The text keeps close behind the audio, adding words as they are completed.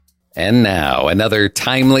And now, another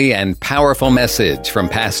timely and powerful message from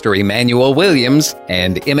Pastor Emmanuel Williams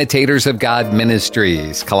and Imitators of God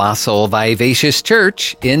Ministries, Colossal Vivacious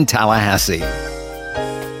Church in Tallahassee.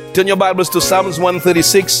 Turn your Bibles to Psalms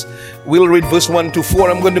 136. We'll read verse 1 to 4.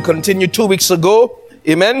 I'm going to continue 2 weeks ago.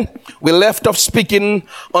 Amen. We left off speaking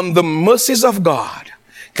on the mercies of God.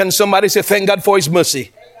 Can somebody say, thank God for His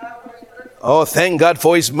mercy? Oh, thank God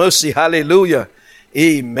for His mercy. Hallelujah.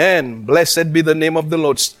 Amen. Blessed be the name of the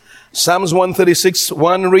Lord. Psalms 136,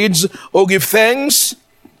 1 reads, "Oh, give thanks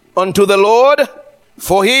unto the Lord,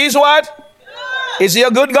 for He is what? Good. Is He a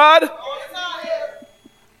good God?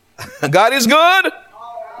 God is good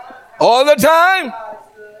all the time.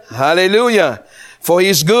 Hallelujah. For He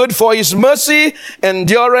is good, for His mercy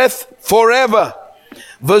endureth forever."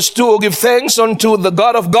 Verse 2, "Oh, give thanks unto the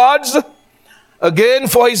God of gods, again,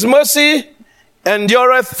 for His mercy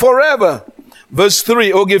endureth forever." Verse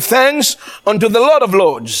 3, "Oh, give thanks unto the Lord of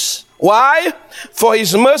lords." Why? For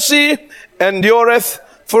His mercy endureth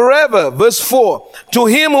forever. Verse 4, "To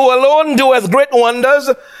Him who alone doeth great wonders,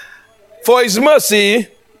 for His mercy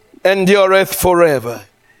endureth forever."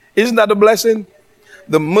 Isn't that a blessing?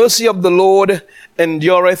 The mercy of the Lord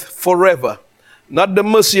endureth forever. Not the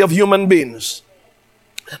mercy of human beings.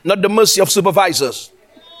 Not the mercy of supervisors.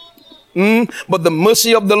 But the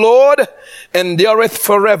mercy of the Lord endureth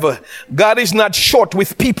forever. God is not short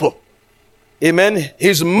with people. Amen.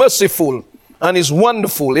 He's merciful and He's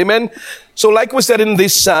wonderful. Amen. So like we said in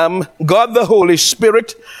this psalm, God the Holy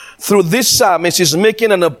Spirit, through this psalmist, is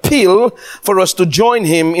making an appeal for us to join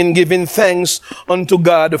Him in giving thanks unto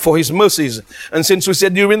God for His mercies. And since we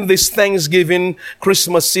said during this Thanksgiving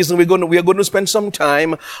Christmas season, we are going to spend some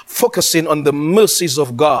time focusing on the mercies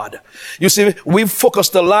of God. You see, we've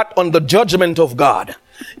focused a lot on the judgment of God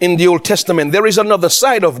in the Old Testament. There is another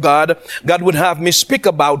side of God would have me speak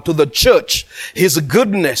about to the church. His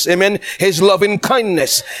goodness, amen. His loving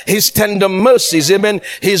kindness, His tender mercies, amen.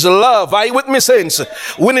 His love. Are you with me, saints?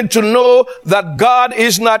 We need to know that God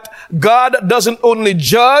doesn't only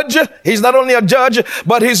judge. He's not only a judge,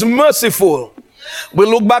 but He's merciful. We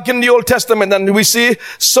look back in the Old Testament and we see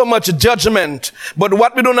so much judgment. But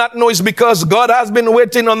what we do not know is because God has been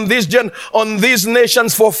waiting on these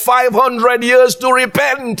nations for 500 years to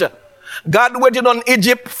repent. God waited on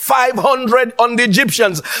Egypt 500 on the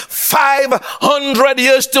Egyptians. 500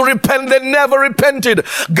 years to repent. They never repented.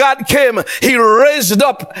 God came. He raised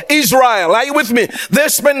up Israel. Are you with me? They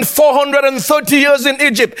spent 430 years in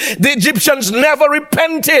Egypt. The Egyptians never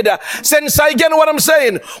repented. Sense again what I'm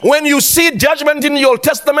saying. When you see judgment in the Old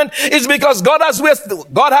Testament, it's because God has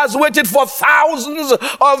waited for thousands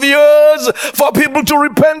of years for people to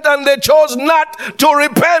repent, and they chose not to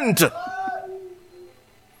repent.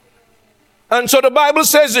 And so the Bible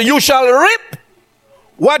says, you shall reap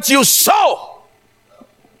what you sow.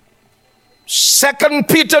 2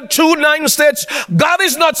 Peter 2:9 states, God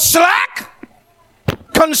is not slack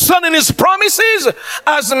concerning His promises,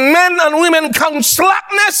 as men and women count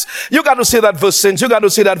slackness. You got to see that verse, saints. You got to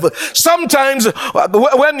see that verse. Sometimes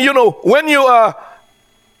when you 2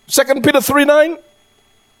 Peter 3:9,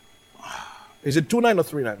 is it 2:9 or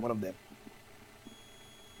 3:9? One of them.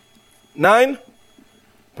 9.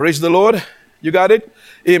 Praise the Lord. You got it?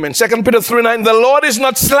 Amen. 2 Peter 3:9. The Lord is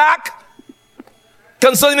not slack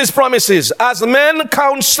concerning His promises, as men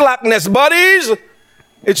count slackness. But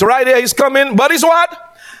it's right here, He's coming. But He's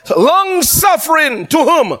what? Long suffering to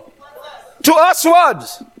whom? To us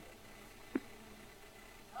what?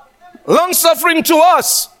 Long suffering to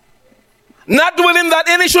us. Not willing that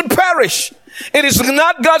any should perish. It is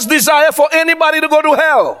not God's desire for anybody to go to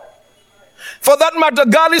hell. For that matter,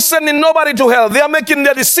 God is sending nobody to hell. They are making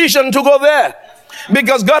their decision to go there.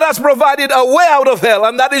 Because God has provided a way out of hell,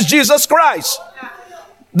 and that is Jesus Christ.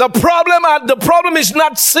 The problem is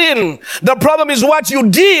not sin. The problem is what you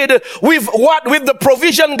did with the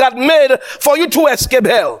provision God made for you to escape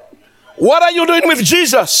hell. What are you doing with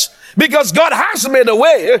Jesus? Because God has made a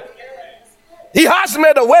way. He has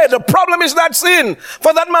made a way. The problem is not sin.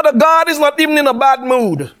 For that matter, God is not even in a bad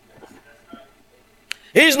mood.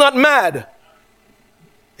 He's not mad.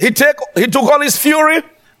 He took all His fury,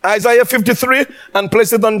 Isaiah 53, and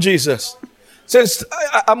placed it on Jesus. Since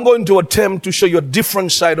I'm going to attempt to show you a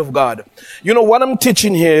different side of God. You know what I'm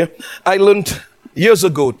teaching here, I learned years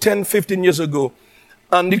ago, 10, 15 years ago,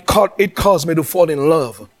 and it caused me to fall in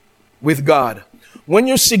love with God. When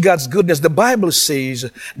you see God's goodness, the Bible says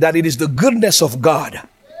that it is the goodness of God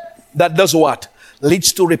that does what?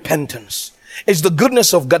 Leads to repentance. It's the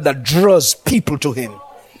goodness of God that draws people to Him.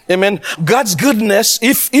 Amen. God's goodness,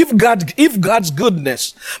 if God's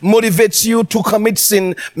goodness motivates you to commit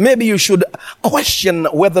sin, maybe you should question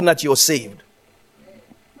whether or not you're saved.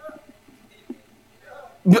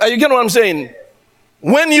 You get what I'm saying?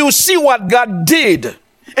 When you see what God did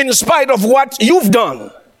in spite of what you've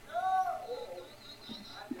done.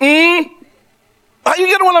 You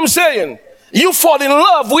get what I'm saying? You fall in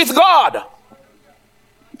love with God.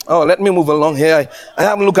 Oh, let me move along here. I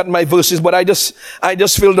haven't looked at my verses, but I just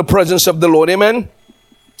feel the presence of the Lord. Amen.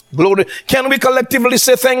 Glory. Can we collectively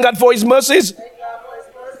say thank God for his mercies?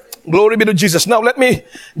 Glory be to Jesus. Now let me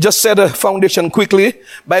just set a foundation quickly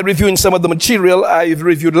by reviewing some of the material I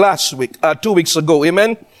reviewed last week, 2 weeks ago.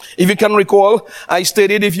 Amen. If you can recall, I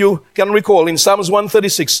stated, if you can recall, in Psalms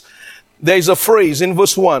 136, there is a phrase in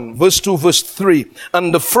verse 1, verse 2, verse 3.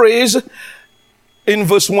 And the phrase in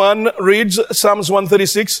verse 1 reads, Psalms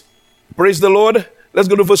 136, praise the Lord. Let's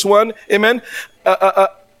go to verse 1. Amen.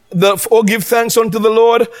 Oh, give thanks unto the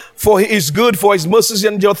Lord, for he is good, for his mercies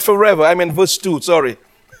endure forever. I mean, verse 2, sorry.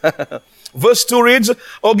 Verse 2 reads,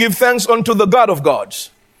 oh, give thanks unto the God of gods.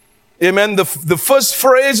 Amen. The first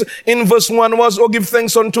phrase in verse 1 was, oh, give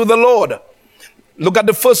thanks unto the Lord. Look at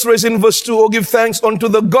the first phrase in verse 2, oh, give thanks unto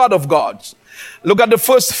the God of gods. Look at the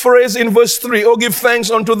first phrase in verse 3, oh, give thanks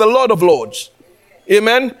unto the Lord of lords.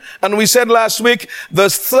 Amen. And we said last week, the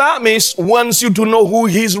psalmist wants you to know who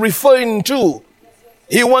he's referring to.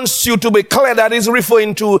 He wants you to be clear that he's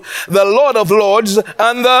referring to the Lord of Lords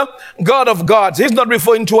and the God of Gods. He's not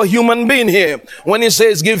referring to a human being here when he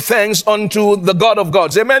says give thanks unto the God of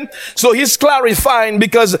Gods. Amen. So he's clarifying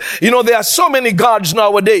because, there are so many gods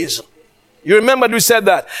nowadays. You remember we said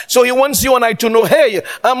that. So he wants you and I to know, hey,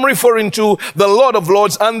 I'm referring to the Lord of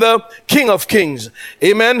Lords and the King of Kings.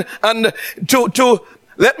 Amen. And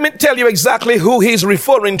let me tell you exactly who he's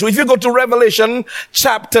referring to. If you go to Revelation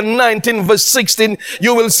chapter 19 verse 16,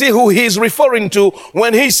 you will see who he's referring to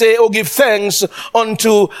when he say, oh, give thanks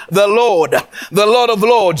unto the Lord of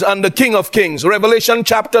Lords and the King of Kings. Revelation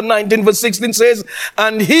chapter 19 verse 16 says,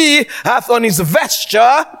 and he hath on his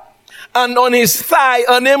vesture and on his thigh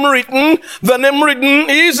a name written. The name written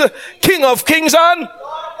is King of Kings and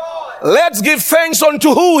let's give thanks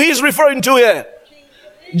unto who he's referring to here.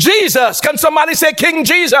 Jesus. Can somebody say King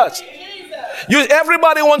Jesus?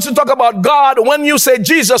 Everybody wants to talk about God. When you say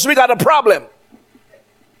Jesus, we got a problem.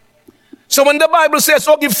 So when the Bible says,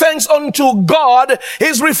 oh, give thanks unto God,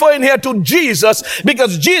 he's referring here to Jesus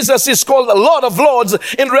because Jesus is called the Lord of Lords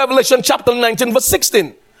in Revelation chapter 19 verse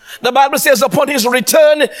 16. The Bible says upon his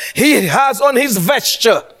return, he has on his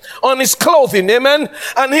vesture, on his clothing, amen,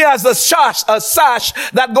 and he has a sash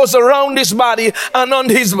that goes around his body, and on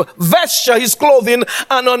his vesture, his clothing,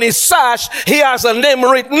 and on his sash, he has a name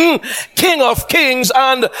written, King of Kings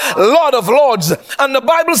and Lord of Lords. And the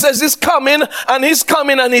Bible says he's coming and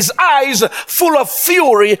his eyes full of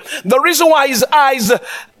fury. The reason why his eyes,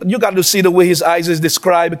 you got to see the way his eyes is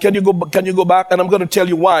described. Can you go back? And I'm going to tell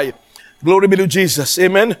you why. Glory be to Jesus.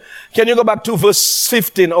 Amen. Can you go back to verse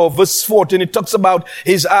 15 or verse 14? It talks about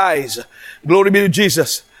his eyes. Glory be to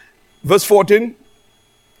Jesus. Verse 14.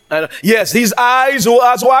 Yes, his eyes who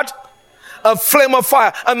has what? A flame of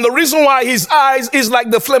fire. And the reason why his eyes is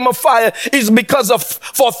like the flame of fire is because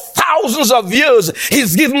for thousands of years,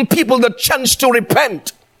 he's given people the chance to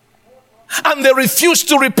repent. And they refuse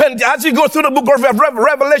to repent. As you go through the book of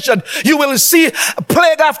Revelation, you will see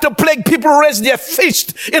plague after plague. People raise their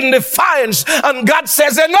fist in defiance. And God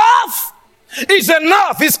says, enough is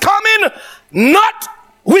enough. He's coming not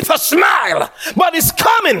with a smile, but he's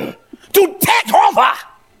coming to take over.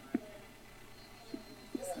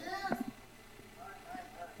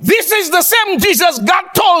 This is the same Jesus God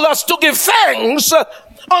told us to give thanks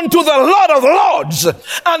unto the Lord of Lords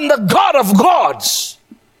and the God of Gods.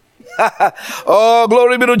 Oh,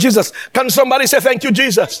 glory be to Jesus. Can somebody say thank you,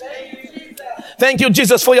 Jesus? Thank you,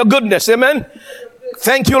 Jesus, for your goodness. Amen.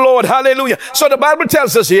 Thank you, Lord. Hallelujah. So the Bible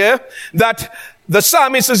tells us here that the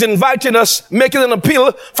psalmist is inviting us, making an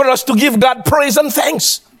appeal for us to give God praise and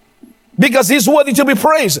thanks because he's worthy to be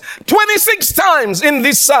praised. 26 times in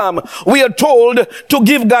this psalm, we are told to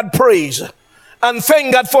give God praise and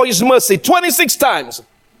thank God for his mercy. 26 times.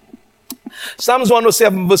 Psalms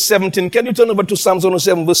 107 verse 17. Can you turn over to Psalms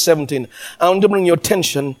 107 verse 17? I want to bring your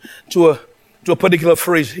attention to a particular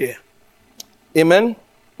phrase here. Amen.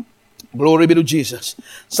 Glory be to Jesus.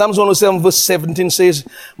 Psalms 107 verse 17 says,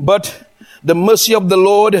 but the mercy of the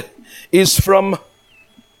Lord is from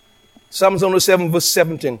Psalms 107 verse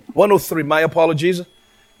 17. 103, my apologies.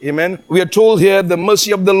 Amen. We are told here the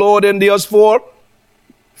mercy of the Lord endures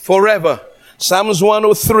forever. Psalms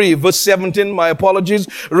 103 verse 17, my apologies,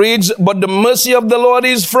 reads, but the mercy of the Lord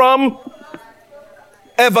is from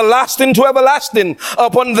everlasting to everlasting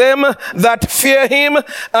upon them that fear him,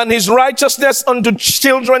 and his righteousness unto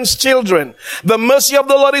children's children. The mercy of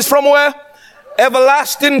the Lord is from where?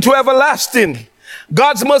 Everlasting to everlasting.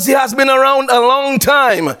 God's mercy has been around a long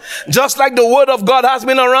time, just like the word of God has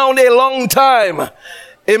been around a long time.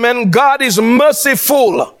 Amen. God is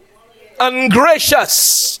merciful and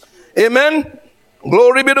gracious. Amen.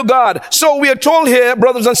 Glory be to God. So we are told here,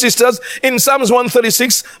 brothers and sisters, in Psalms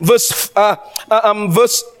 136, verse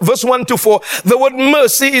 1 to 4, the word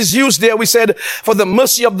mercy is used there. We said, for the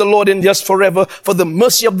mercy of the Lord endures forever, for the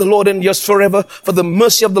mercy of the Lord endures forever, for the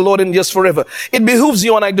mercy of the Lord endures forever. It behooves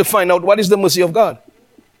you and I to find out what is the mercy of God.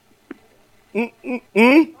 You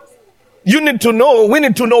need to know, we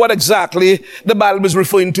need to know what exactly the Bible is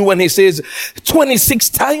referring to when he says 26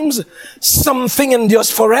 times something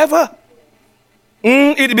endures forever.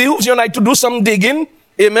 It behooves you and I to do some digging,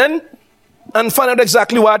 amen, and find out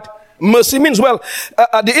exactly what mercy means. Well,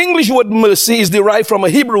 the English word mercy is derived from a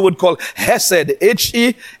Hebrew word called hesed,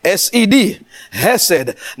 H-E-S-E-D,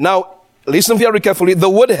 hesed. Now, listen very carefully. The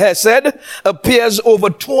word hesed appears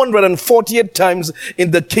over 248 times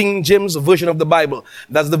in the King James Version of the Bible.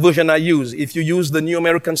 That's the version I use. If you use the New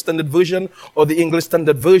American Standard Version or the English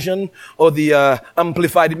Standard Version or the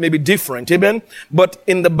Amplified, it may be different. Amen. But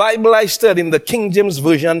in the Bible I studied, in the King James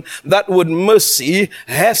Version, that word mercy,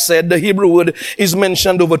 hesed, the Hebrew word, is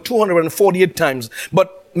mentioned over 248 times.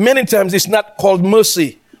 But many times it's not called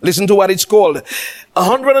mercy. Listen to what it's called.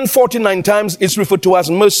 149 times it's referred to as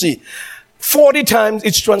mercy. 40 times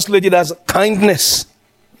it's translated as kindness.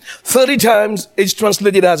 30 times it's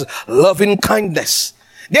translated as loving kindness.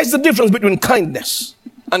 There's the difference between kindness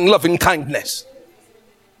and loving kindness.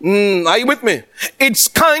 Are you with me? It's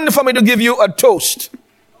kind for me to give you a toast.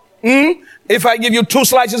 If I give you 2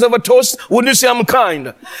 slices of a toast, wouldn't you say I'm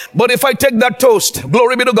kind? But if I take that toast,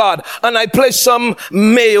 glory be to God, and I place some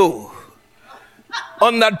mayo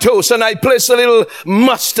on that toast, and I place a little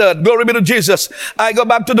mustard, glory be to Jesus. I go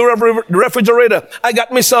back to the refrigerator. I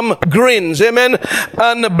got me some greens, amen.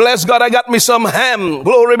 And bless God, I got me some ham,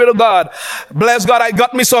 glory be to God. Bless God, I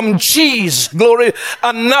got me some cheese, glory.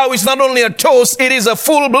 And now it's not only a toast, it is a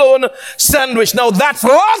full-blown sandwich. Now that's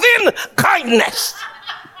loving kindness.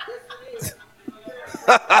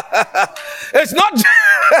 It's not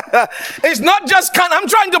just kind. I'm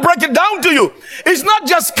trying to break it down to you. It's not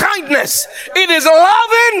just kindness. It is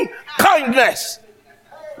loving kindness.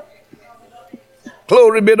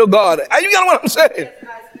 Glory be to God. Are you getting what I'm saying?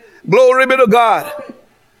 Glory be to God.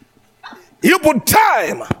 You put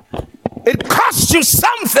time. It costs you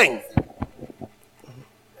something.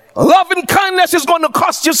 Loving kindness is going to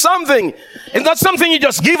cost you something. It's not something you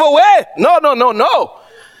just give away. No.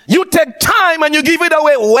 You take time and you give it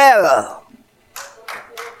away well.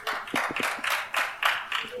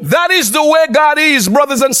 That is the way God is,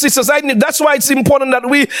 brothers and sisters. That's why it's important that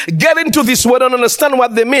we get into this word and understand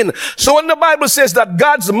what they mean. So when the Bible says that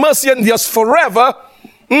God's mercy endures forever,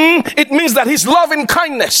 it means that his loving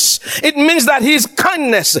kindness. It means that his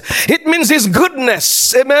kindness. It means his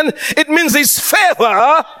goodness. Amen. It means his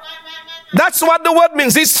favor. That's what the word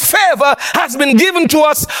means. His favor has been given to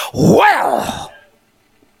us well.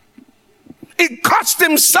 It cost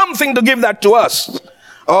him something to give that to us.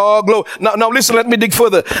 Oh, glory. Now listen, let me dig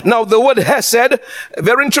further. Now the word hesed, a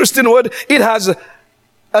very interesting word. It has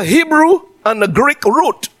a Hebrew and a Greek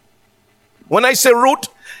root. When I say root,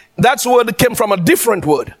 that word came from a different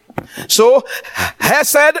word. So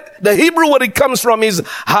hesed, the Hebrew word it comes from is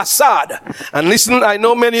hasad. And listen, I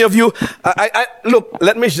know many of you, look,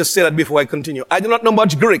 let me just say that before I continue. I do not know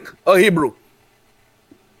much Greek or Hebrew.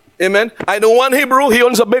 Amen. I know one Hebrew, he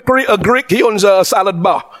owns a bakery, a Greek, he owns a salad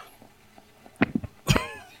bar.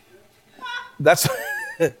 That's,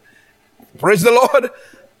 praise the Lord.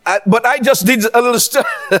 But I just did a little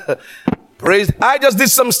I just did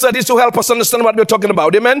some studies to help us understand what we're talking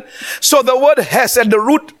about. Amen. So the word hesed,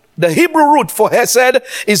 the Hebrew root for hesed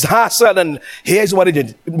is hasad. And here's what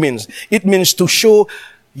it means. It means to show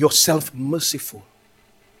yourself merciful.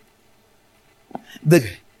 The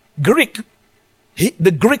Greek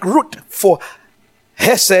root for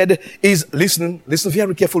hesed is, listen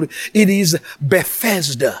very carefully, it is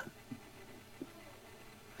Bethesda.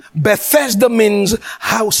 Bethesda means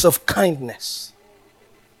house of kindness.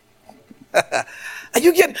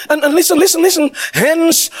 You get, and listen.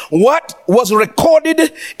 Hence, what was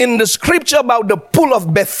recorded in the scripture about the pool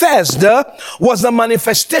of Bethesda was a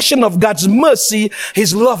manifestation of God's mercy,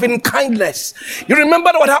 his loving kindness. You remember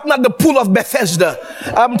what happened at the pool of Bethesda?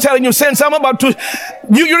 I'm telling you, since I'm about to,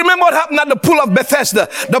 you remember what happened at the pool of Bethesda?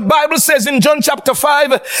 The Bible says in John chapter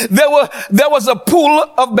 5, there was a pool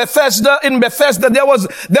of Bethesda. In Bethesda, there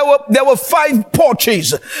were 5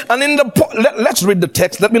 porches. And in the, let's read the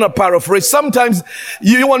text. Let me not paraphrase. Sometimes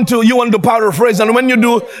you want to paraphrase, and when you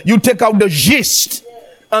do, you take out the gist.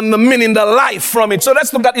 and the meaning, the life from it. So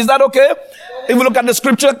let's look at, is that okay? If we look at the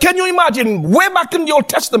scripture, can you imagine way back in the Old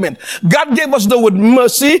Testament, God gave us the word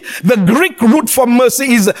mercy. The Greek root for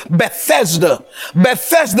mercy is Bethesda.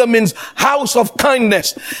 Bethesda means house of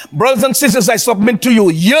kindness. Brothers and sisters, I submit to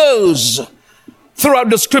you, years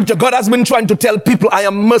throughout the scripture, God has been trying to tell people, I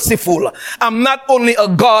am merciful. I'm not only a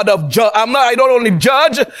God of judge. I don't only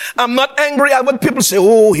judge. I'm not angry. When people say,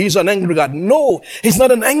 oh, he's an angry God. No, he's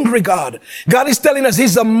not an angry God. God is telling us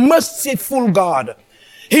he's a merciful God.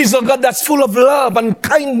 He's a God that's full of love and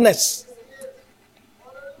kindness.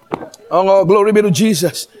 Oh, glory be to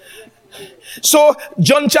Jesus. So,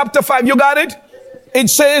 John chapter 5, you got it? It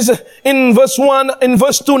says in verse 1, in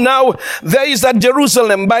verse 2, now there is at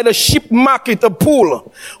Jerusalem by the sheep market a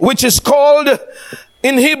pool, which is called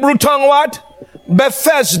in Hebrew tongue what?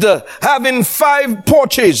 Bethesda, having 5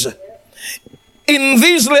 porches. In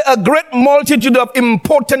these lay a great multitude of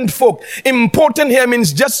important folk. Important here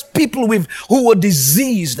means just people who were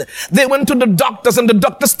diseased. They went to the doctors and the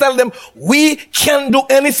doctors tell them, we can't do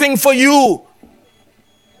anything for you.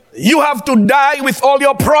 You have to die with all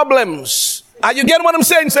your problems. Are you getting what I'm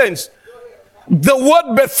saying, saints? The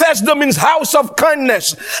word Bethesda means house of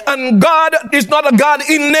kindness. And God is not a God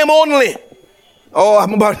in name only. Oh,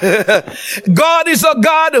 I'm about God is a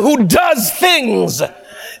God who does things.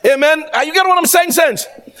 Amen. Are you getting what I'm saying, saints?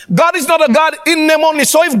 God is not a God in name only.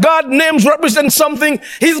 So if God names represent something,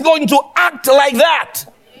 he's going to act like that.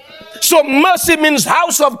 So mercy means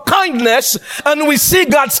house of kindness. And we see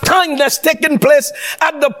God's kindness taking place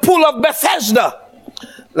at the pool of Bethesda.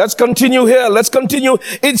 Let's continue here. Let's continue.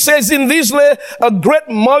 It says in this lay a great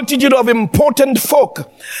multitude of important folk,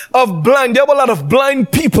 of blind. There were a lot of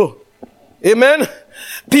blind people. Amen.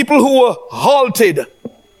 People who were halted.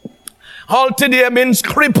 Halted here means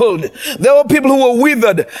crippled. There were people who were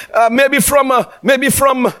withered. Maybe from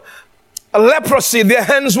a leprosy. Their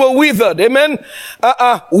hands were withered. Amen.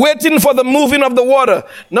 Waiting for the moving of the water.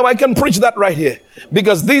 Now I can preach that right here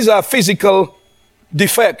because these are physical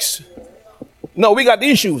defects. No, we got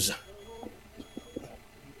issues.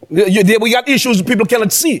 We got issues people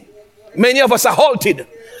cannot see. Many of us are halted.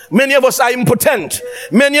 Many of us are impotent.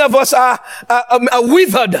 Many of us are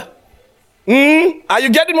withered. Are you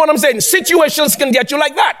getting what I'm saying? Situations can get you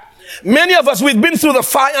like that. Many of us, we've been through the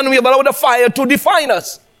fire and we have allowed the fire to define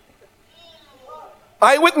us.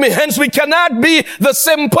 Are you with me? Hence, we cannot be the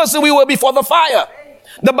same person we were before the fire.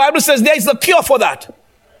 The Bible says there is a cure for that.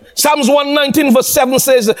 Psalms 119 verse 7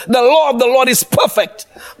 says, the law of the Lord is perfect,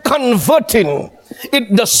 converting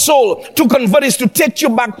the soul. To convert is to take you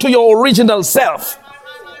back to your original self.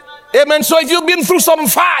 Amen. So if you've been through some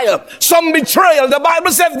fire, some betrayal, the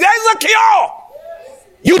Bible says there's a cure.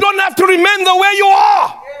 You don't have to remain the way you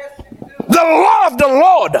are. The law of the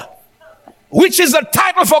Lord, which is the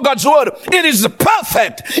title for God's word, it is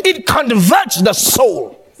perfect. It converts the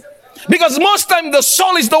soul. Because most time the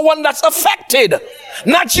soul is the one that's affected,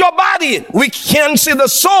 not your body. We can't see the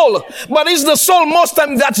soul, but it's the soul most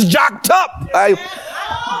time that's jacked up.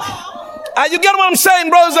 You get what I'm saying,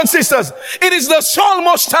 brothers and sisters? It is the soul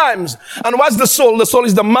most times. And what's the soul? The soul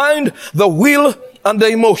is the mind, the will, and the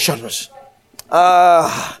emotions.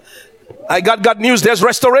 I got news. There's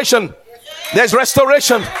restoration. There's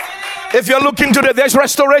restoration. If you're looking today, there's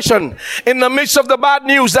restoration. In the midst of the bad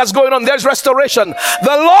news that's going on, there's restoration.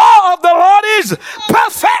 The law of the Lord is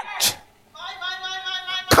perfect,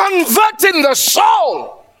 converting the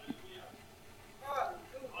soul.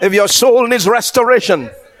 If your soul needs restoration,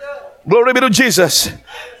 glory be to Jesus.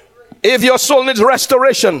 If your soul needs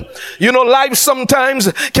restoration, you know, life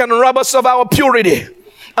sometimes can rob us of our purity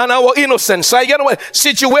and our innocence. So I get away.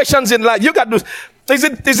 Situations in life, you got to.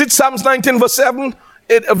 Is it Psalms 19 verse 7?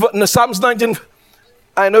 Psalms 19,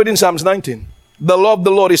 I know it in Psalms 19. The law of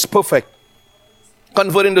the Lord is perfect,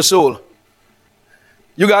 converting the soul.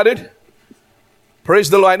 You got it? Praise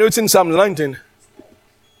the Lord. I know it's in Psalms 19.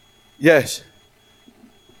 Yes.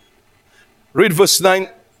 Read verse 9,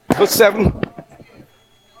 verse 7.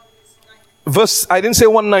 I didn't say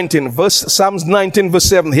 119. Psalms 19 verse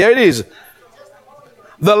 7. Here it is.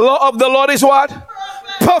 The law of the Lord is what?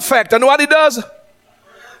 Perfect. And what it does?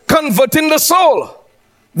 Converting the soul.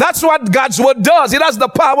 That's what God's word does. It has the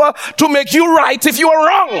power to make you right if you are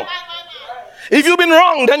wrong. If you've been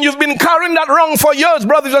wrong, then you've been carrying that wrong for years,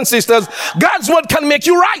 brothers and sisters. God's word can make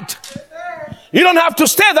you right. You don't have to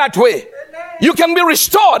stay that way. You can be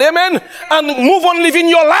restored, amen, and move on living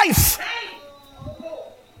your life.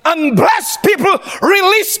 And bless people,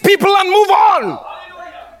 release people, and move on.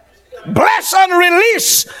 Bless and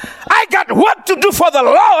release. I got work to do for the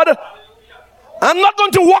Lord. I'm not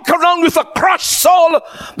going to walk around with a crushed soul.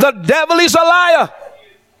 The devil is a liar.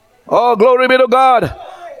 Oh, glory be to God.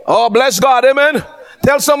 Oh, bless God. Amen.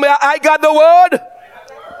 Tell somebody, I got the word.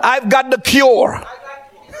 I've got the cure.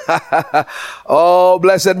 Oh,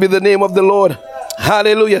 blessed be the name of the Lord.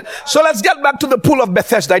 Hallelujah. So let's get back to the pool of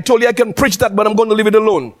Bethesda. I told you I can preach that, but I'm going to leave it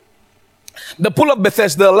alone. The pool of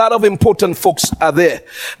Bethesda, a lot of important folks are there.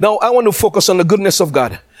 Now, I want to focus on the goodness of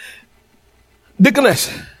God.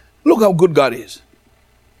 Deaconess, look how good God is.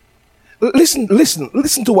 Listen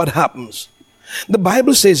to what happens. The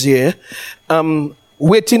Bible says here,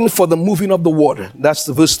 waiting for the moving of the water. That's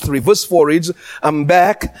the verse 3. Verse 4 reads, I'm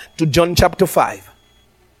back to John chapter 5.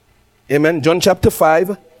 Amen. John chapter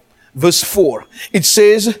 5, verse 4. It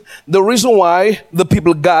says, the reason why the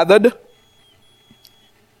people gathered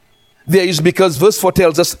there is because verse 4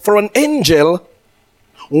 tells us, for an angel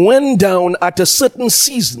went down at a certain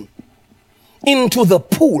season into the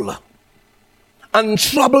pool and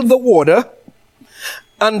troubled the water.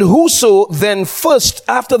 And whoso then first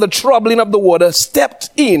after the troubling of the water stepped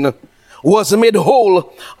in was made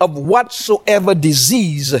whole of whatsoever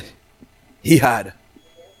disease he had.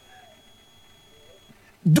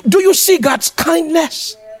 Do you see God's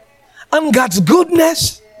kindness and God's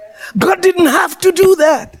goodness? God didn't have to do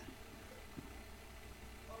that.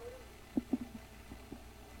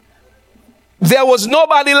 There was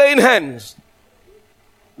nobody laying hands.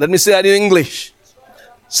 Let me say that in English.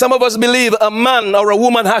 Some of us believe a man or a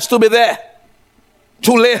woman has to be there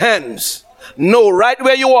to lay hands. No, right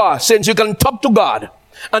where you are, since you can talk to God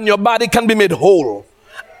and your body can be made whole.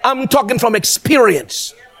 I'm talking from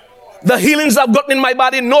experience. The healings I've gotten in my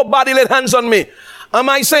body, nobody laid hands on me. Am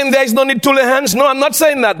I saying there is no need to lay hands? No, I'm not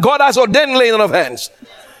saying that. God has ordained laying on of hands.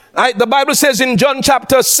 The Bible says in John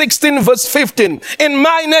chapter 16 verse 15, in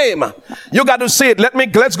my name, you got to see it.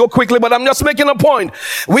 Let's go quickly, but I'm just making a point.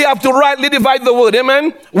 We have to rightly divide the word.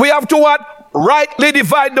 Amen. We have to what? Rightly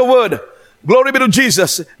divide the word. Glory be to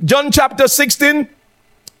Jesus. John chapter 16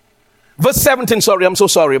 verse 17. Sorry, I'm so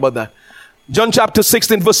sorry about that. John chapter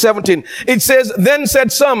 16 verse 17. It says, then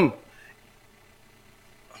said some.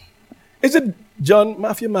 Is it John,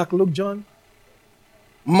 Matthew, Mark, Luke, John?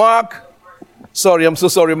 Mark. Sorry, I'm so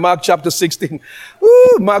sorry. Mark chapter 16.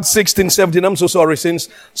 Mark 16, 17. I'm so sorry since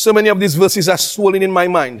so many of these verses are swollen in my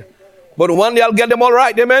mind. But one day I'll get them all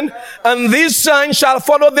right. Amen. And these signs shall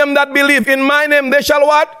follow them that believe. In my name they shall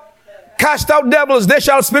what? Cast out devils. They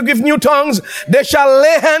shall speak with new tongues. They shall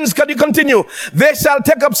lay hands. Can you continue? They shall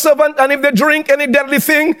take up serpent. And if they drink any deadly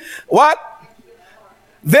thing, what?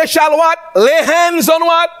 They shall what? Lay hands on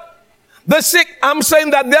what? The sick. I'm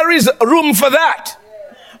saying that there is room for that.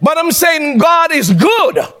 But I'm saying God is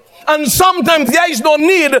good. And sometimes there is no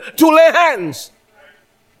need to lay hands.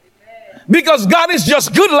 Because God is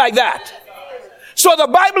just good like that. So the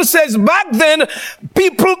Bible says back then,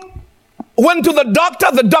 people went to the doctor.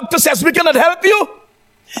 The doctor says, we cannot help you.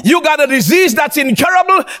 You got a disease that's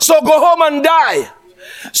incurable, so go home and die.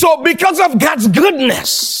 So because of God's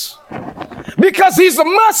goodness, because He's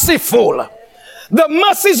merciful, the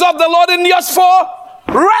mercies of the Lord endures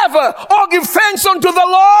forever. Oh, give thanks unto the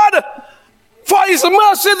Lord for His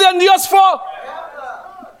mercy that endures forever.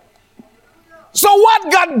 So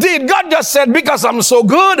what God did, God just said, because I'm so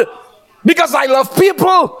good, because I love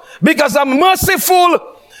people, because I'm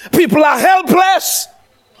merciful, people are helpless,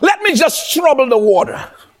 let me just trouble the water.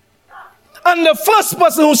 And the first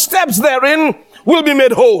person who steps therein will be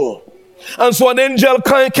made whole. And so an angel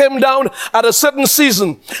came down at a certain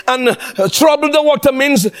season and troubled the water.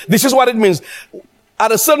 Means, this is what it means.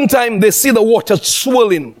 At a certain time, they see the water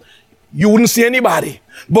swirling. You wouldn't see anybody,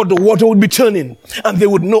 but the water would be turning. And they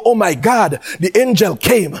would know, oh my God, the angel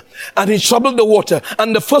came and he troubled the water.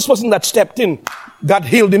 And the first person that stepped in got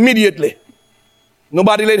healed immediately.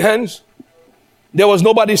 Nobody laid hands. There was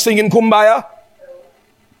nobody singing Kumbaya.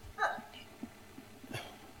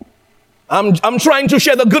 I'm trying to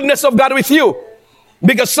share the goodness of God with you.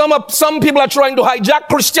 Because some people are trying to hijack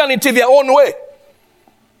Christianity their own way.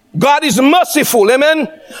 God is merciful, amen.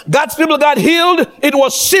 God's people got healed. It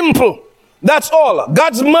was simple. That's all.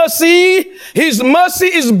 God's mercy, His mercy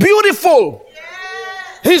is beautiful.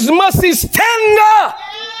 His mercy is tender.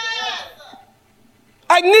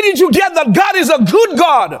 I need you to get that God is a good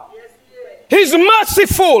God. He's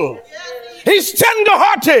merciful. He's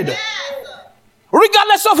tender-hearted.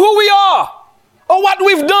 Regardless of who we are or what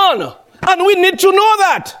we've done. And we need to know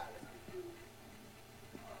that.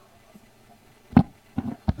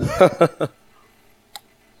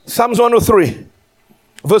 Psalms 103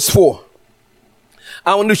 verse 4.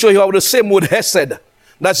 I want to show you how the same word hesed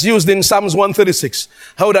that's used in Psalms 136,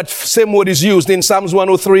 how that same word is used in Psalms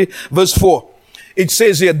 103 verse 4. It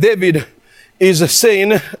says here, David is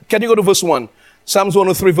saying, can you go to verse 1? Psalms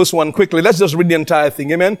 103 verse 1. Quickly, let's just read the entire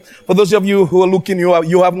thing. Amen. For those of you who are looking,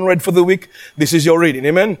 you haven't read for the week, this is your reading.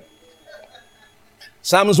 Amen.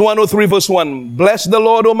 Psalms 103 verse 1. Bless the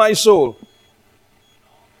Lord, O my soul,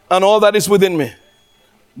 and all that is within me.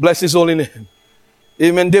 Bless his holy name.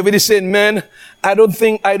 Amen. David is saying, man, I don't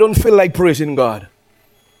feel like praising God.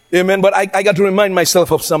 Amen. But I got to remind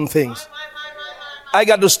myself of some things. I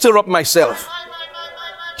got to stir up myself.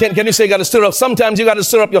 Can you say you got to stir up? Sometimes you got to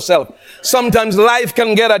stir up yourself. Sometimes life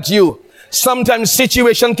can get at you. Sometimes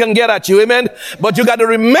situation can get at you. Amen. But you got to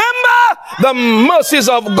remember the mercies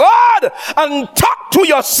of God and talk to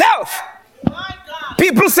yourself.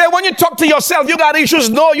 People say when you talk to yourself, you got issues.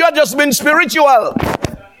 No, you're just being spiritual.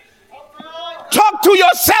 Talk to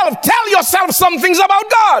yourself. Tell yourself some things about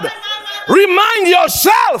God. Remind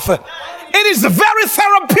yourself. It is very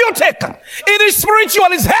therapeutic. It is spiritual.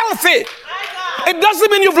 It's healthy. It doesn't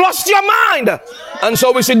mean you've lost your mind. And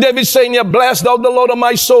so we see David saying, "Yeah, bless thou the Lord of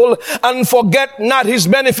my soul and forget not his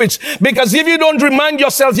benefits." Because if you don't remind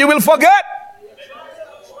yourself, you will forget.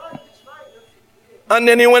 And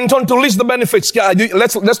then he went on to list the benefits.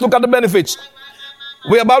 Let's look at the benefits.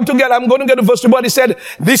 I'm going to get the verse 2, but he said,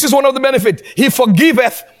 this is one of the benefits. He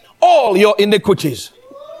forgiveth all your iniquities.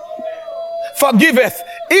 Forgiveth.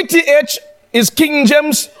 ETH is King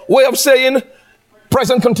James' way of saying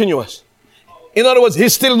present continuous. In other words,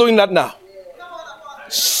 he's still doing that now.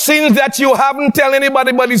 Sins that you haven't tell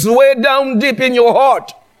anybody, but it's way down deep in your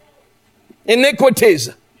heart. Iniquities.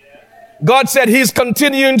 God said he's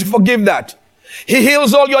continuing to forgive that. He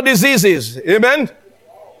heals all your diseases. Amen.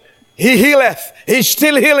 He healeth. He's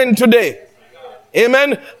still healing today.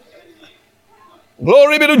 Amen.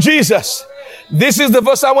 Glory be to Jesus. This is the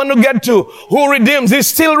verse I want to get to. Who redeems? He's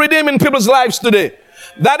still redeeming people's lives today.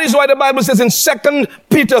 That is why the Bible says in 2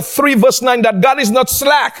 Peter 3 verse 9 that God is not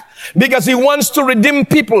slack because he wants to redeem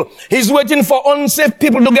people. He's waiting for unsaved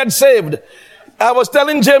people to get saved. I was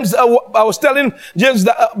telling James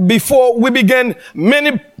that before we began,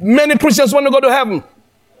 many Christians want to go to heaven.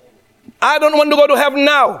 I don't want to go to heaven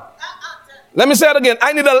now. Let me say it again.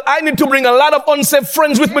 I need to bring a lot of unsaved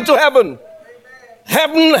friends with me to heaven.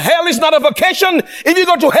 Hell is not a vacation. If you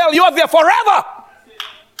go to hell, you are there forever.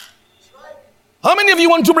 How many of you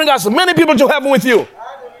want to bring as many people to heaven with you?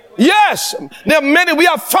 Yes. There are many. We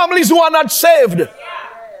have families who are not saved.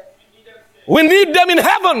 We need them in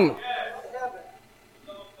heaven.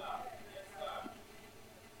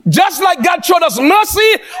 Just like God showed us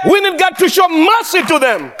mercy, we need God to show mercy to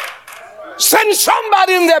them. Send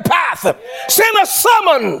somebody in their path. Send a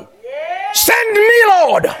sermon. Send me,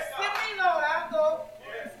 Lord.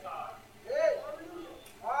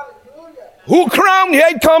 Who crowned? Here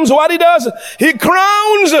it comes. What he does? He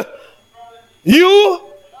crowns you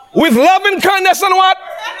with love and kindness and what?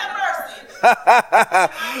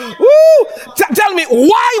 Tell me,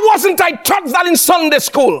 why wasn't I taught that in Sunday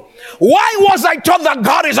school? Why was I taught that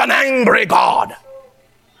God is an angry God?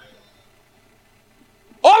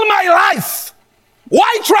 All my life.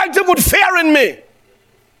 Why try to put fear in me?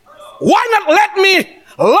 Why not let me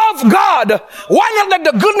love God? Why not let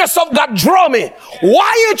the goodness of God draw me? Why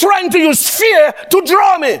are you trying to use fear to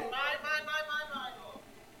draw me?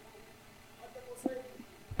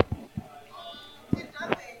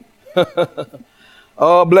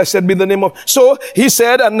 Oh, blessed be the name of. So he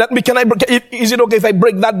said, and let me, is it okay if I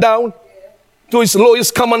break that down to its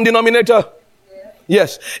lowest common denominator?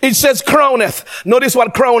 Yes. It says crowneth. Notice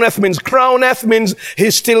what crowneth means. Crowneth means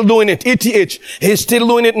he's still doing it. ETH. He's still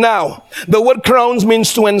doing it now. The word crowns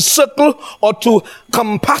means to encircle or to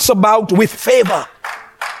compass about with favor.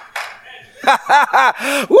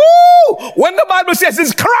 Woo! When the Bible says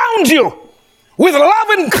he's crowned you with love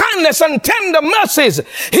and kindness and tender mercies,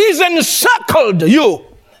 he's encircled you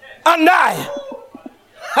and I.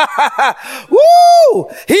 Woo!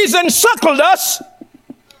 He's encircled us.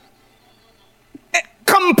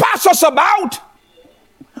 Compass us about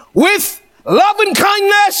with love and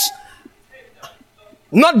kindness.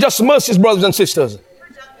 Not just mercies, brothers and sisters.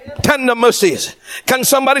 Tender mercies. Can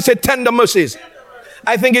somebody say tender mercies?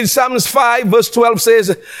 I think in Psalms 5 verse 12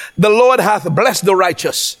 says, the Lord hath blessed the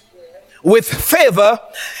righteous. With favor,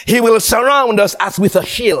 he will surround us as with a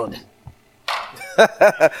shield. Isn't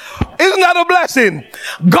that a blessing?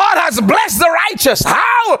 God has blessed the righteous.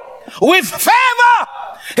 How? With favor.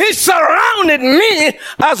 He surrounded me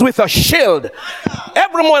as with a shield.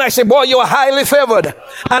 Every morning I say, boy, you are highly favored.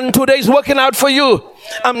 And today's working out for you.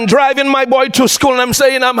 I'm driving my boy to school and I'm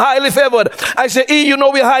saying I'm highly favored. I say, you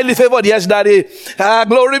know we're highly favored. Yes, Daddy.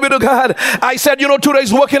 Glory be to God. I said, you know,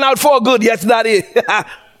 today's working out for good. Yes, Daddy.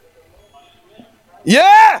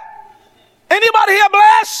 Yeah. Anybody here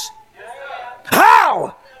blessed?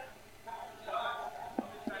 How?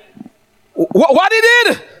 What he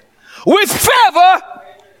did? With favor,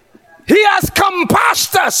 he has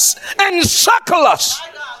compassed us and circled us.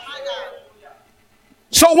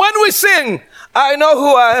 So when we sing, I know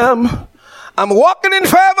who I am. I'm walking in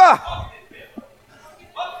favor.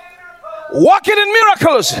 Walking in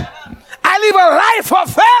miracles. I live a life of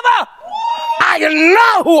favor. I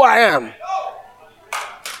know who I am.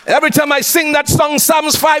 Every time I sing that song,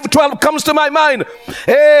 Psalms 5:12 comes to my mind.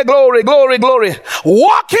 Hey, glory, glory, glory.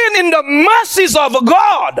 Walking in the mercies of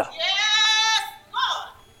God.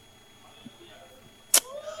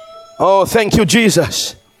 Oh, thank you,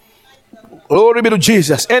 Jesus. Glory be to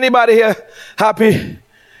Jesus. Anybody here happy?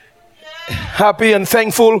 Happy and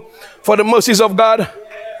thankful for the mercies of God?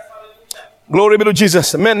 Glory be to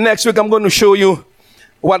Jesus. Man, next week I'm going to show you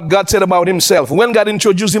what God said about himself. When God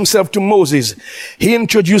introduced himself to Moses, he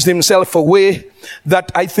introduced himself a way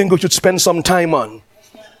that I think we should spend some time on.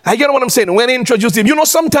 I get what I'm saying. When he introduced him, you know,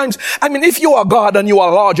 sometimes, I mean, if you are God and you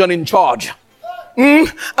are large and in charge,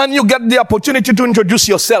 and you get the opportunity to introduce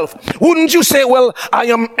yourself, wouldn't you say, well, I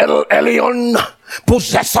am El Elyon,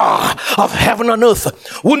 possessor of heaven and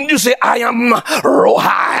earth? Wouldn't you say, I am Roha,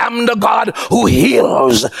 I am the God who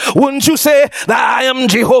heals? Wouldn't you say that I am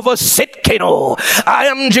Jehovah Sitkino, I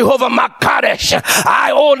am Jehovah Makadesh,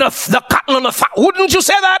 I own the cattle and the fat? Wouldn't you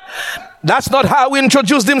say that? That's not how he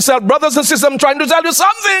introduced himself. Brothers and sisters, I'm trying to tell you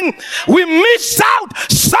something. We missed out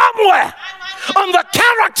somewhere on the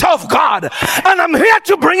character of God, and I'm here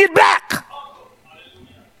to bring it back.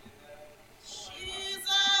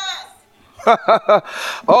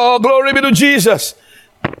 Oh, glory be to Jesus.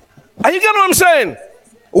 Are you getting what I'm saying?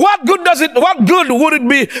 What good would it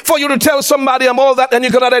be for you to tell somebody I'm all that and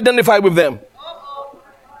you cannot identify with them?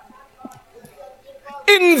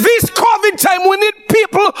 In this COVID time, we need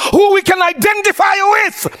people who we can identify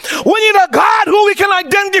with. We need a God who we can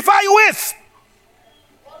identify with.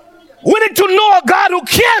 We need to know a God who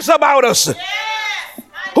cares about us,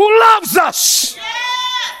 who loves us,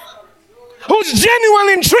 who's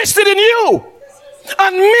genuinely interested in you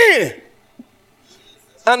and me,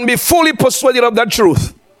 and be fully persuaded of that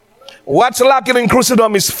truth. What's lacking in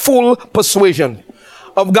Christendom is full persuasion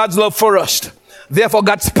of God's love for us. Therefore,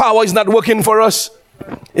 God's power is not working for us.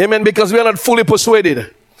 Amen. Because we are not fully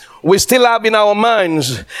persuaded. We still have in our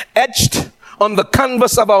minds, etched on the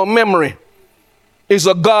canvas of our memory, is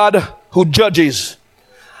a God who judges.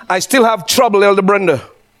 I still have trouble, Elder Brenda,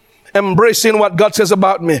 embracing what God says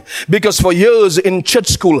about me. Because for years in church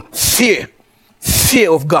school, fear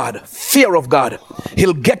of God,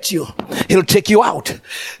 He'll get you. He'll take you out.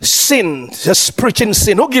 Sin, just preaching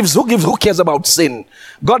sin. Who cares about sin?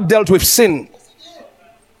 God dealt with sin.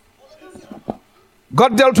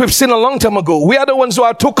 God dealt with sin a long time ago. We are the ones who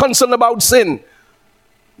are too concerned about sin.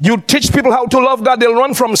 You teach people how to love God, they'll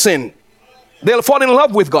run from sin. They'll fall in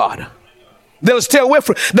love with God. They'll stay away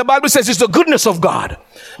from. The Bible says it's the goodness of God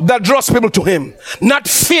that draws people to Him, not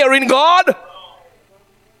fearing God.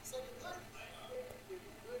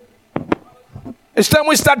 It's time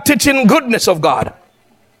we start teaching goodness of God.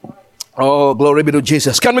 Oh, glory be to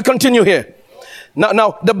Jesus. Can we continue here?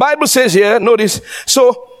 Now the Bible says here, notice,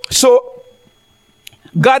 so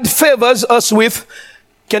God favors us with,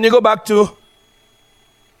 can you go back to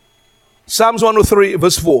Psalms 103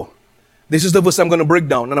 verse 4? This is the verse I'm going to break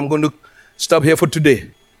down, and I'm going to stop here for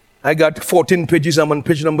today. I got 14 pages. I'm on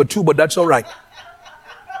page number 2, but that's all right.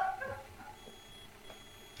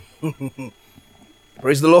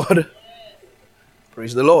 Praise the Lord.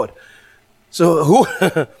 Praise the Lord. So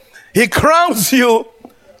He crowns you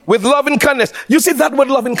with loving kindness. You see that word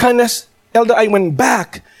loving kindness? Elder, I went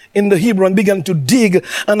back in the Hebrew and began to dig,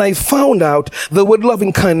 and I found out the word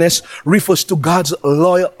loving kindness refers to God's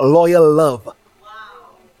loyal love. Wow.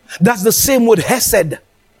 That's the same word hesed,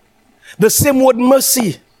 the same word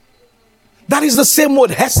mercy. That is the same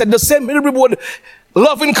word hesed, the same Hebrew word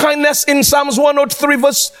loving kindness in Psalms 103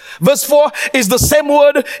 verse 4 is the same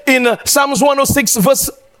word in Psalms 106 verse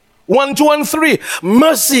 1, 2, and 3.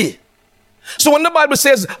 Mercy. So when the Bible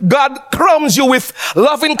says God crowns you with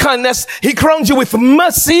loving kindness, He crowns you with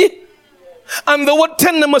mercy. And the word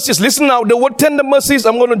tender mercies, listen now, the word tender mercies,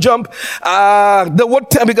 I'm going to jump. The word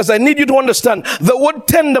because I need you to understand. The word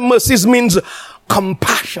tender mercies means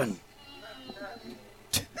compassion.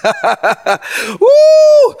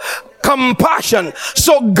 Woo! Compassion.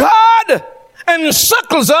 So God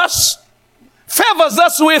encircles us, favors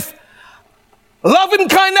us with loving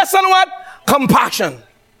kindness and what? Compassion.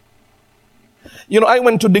 You know, I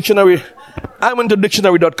went to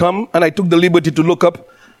dictionary.com and I took the liberty to look up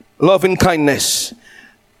loving kindness.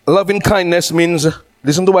 Loving kindness means,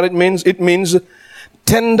 listen to what it means. It means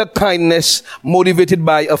tender kindness motivated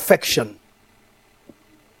by affection.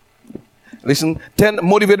 Listen,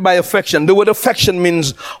 motivated by affection. The word affection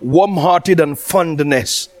means warm-hearted and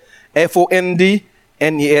fondness.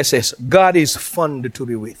 Fondness. God is fond to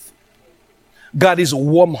be with. God is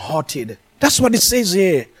warm-hearted. That's what it says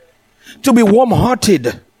here. To be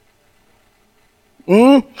warm-hearted.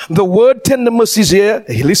 The word tender mercies here,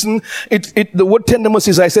 listen, the word tender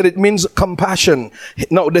mercies, I said it means compassion.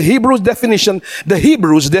 Now, the Hebrews definition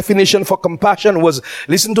for compassion was,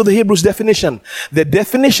 listen to the Hebrews definition. The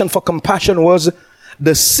definition for compassion was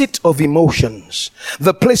the seat of emotions,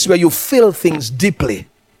 the place where you feel things deeply.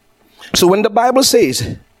 So when the Bible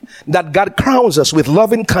says that God crowns us with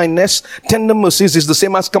loving kindness, tender mercies is the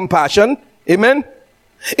same as compassion, amen?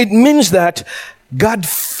 It means that God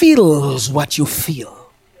feels what you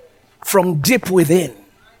feel from deep within.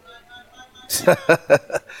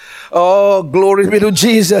 Oh, glory be to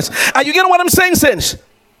Jesus. Are you getting what I'm saying, saints?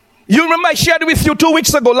 You remember I shared with you 2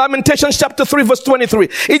 weeks ago, Lamentations chapter 3 verse 23.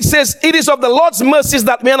 It says, it is of the Lord's mercies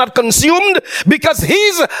that we are not consumed, because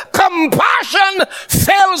his compassion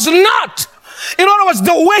fails not. In other words,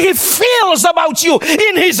 the way he feels about you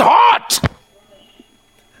in his heart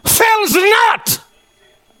fails not.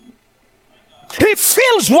 He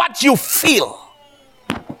feels what you feel.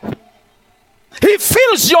 He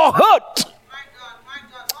feels your hurt.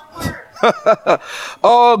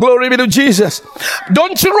 Oh, glory be to Jesus.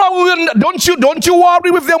 Don't you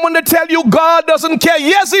worry with them when they tell you God doesn't care.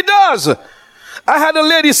 Yes, he does. I had a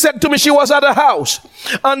lady said to me, she was at a house,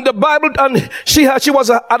 and the Bible, and she was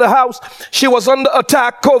at a house, she was under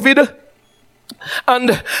attack, COVID.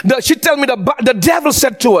 And she tell me the devil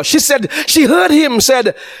said to her, she said, she heard him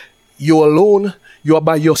said, you're alone, you are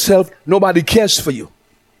by yourself, nobody cares for you.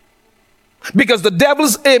 Because the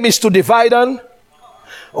devil's aim is to divide her.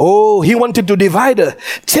 Oh, he wanted to divide her,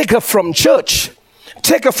 take her from church,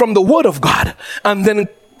 take her from the word of God, and then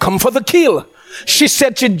come for the kill. She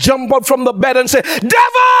said she jumped up from the bed and said,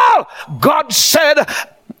 devil! God said,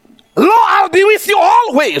 Lord, I'll be with you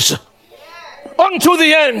always unto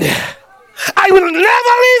the end. I will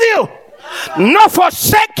never leave you, nor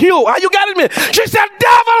forsake you. Are you getting me? She said,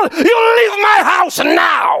 devil, you leave my house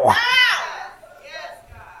now.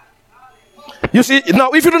 You see,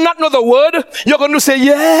 now if you do not know the word, you're going to say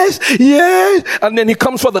yes, yes, and then he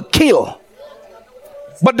comes for the kill.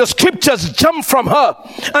 But the scriptures jump from her,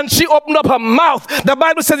 and she opened up her mouth. The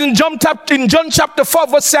Bible says in John chapter 4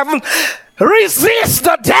 verse 7, resist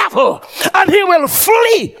the devil and he will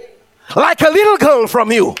flee like a little girl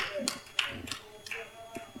from you.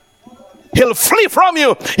 He'll flee from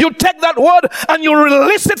you. You take that word and you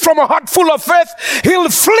release it from a heart full of faith. He'll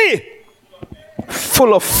flee.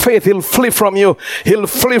 Full of faith, he'll flee from you. He'll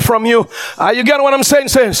flee from you. Are you getting what I'm saying,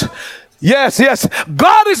 saints? Yes, yes.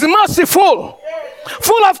 God is merciful,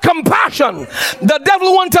 full of compassion. The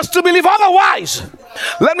devil wants us to believe otherwise.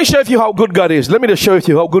 Let me share with you how good God is. Let me just share with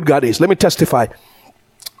you how good God is. Let me testify.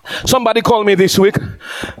 Somebody called me this week,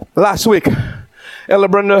 last week. Ella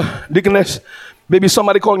Brenda, Deaconess, maybe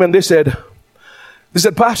somebody called me and they said,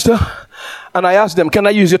 Pastor, and I asked them, can I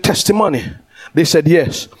use your testimony? They said,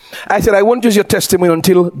 yes. I said, I won't use your testimony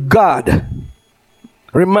until God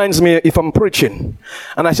reminds me if I'm preaching.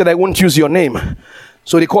 And I said, I won't use your name.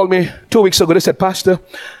 So they called me 2 weeks ago. They said, Pastor,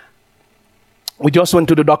 we just went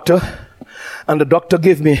to the doctor, and the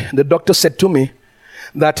doctor said to me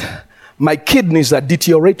that my kidneys are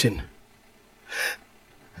deteriorating.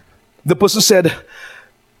 The person said,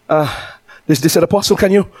 they said, Apostle,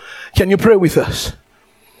 can you pray with us?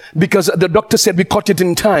 Because the doctor said we caught it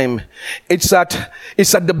in time. It's at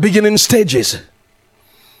the beginning stages.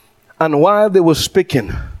 And while they were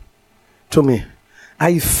speaking to me,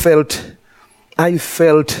 I felt,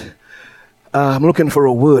 I'm looking for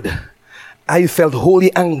a word. I felt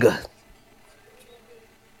holy anger.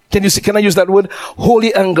 Can I use that word?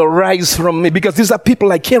 Holy anger rise from me, because these are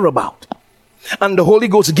people I care about. And the Holy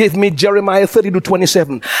Ghost gave me Jeremiah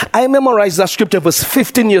 30-27. I memorized that scripture verse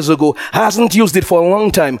 15 years ago. I hasn't used it for a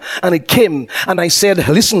long time. And it came and I said,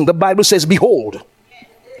 listen, the Bible says, behold,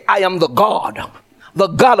 I am the God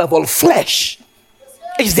of all flesh.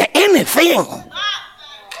 Is there anything?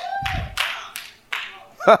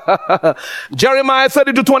 Jeremiah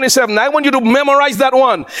 30-27. I want you to memorize that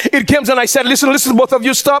one. It came and I said, listen, both of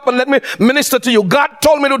you stop and let me minister to you. God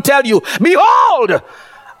told me to tell you, behold,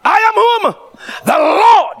 I am whom? The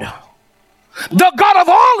Lord, the God of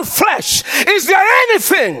all flesh. Is there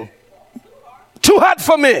anything too hard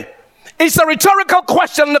for me? It's a rhetorical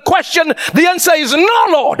question. The answer is no,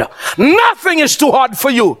 Lord. Nothing is too hard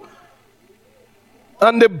for you.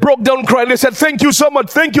 And they broke down crying. They said, thank you so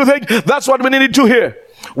much. Thank you. That's what we needed to hear.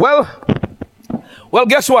 Well,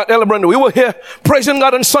 guess what, Ella Brenda? We were here praising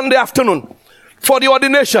God on Sunday afternoon. for the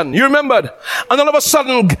ordination. You remembered? And all of a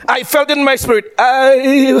sudden, I felt in my spirit,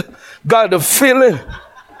 I got a feeling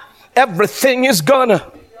everything is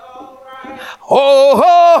gonna.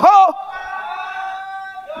 Oh.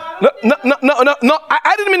 No.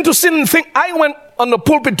 I didn't mean to sin and think. I went on the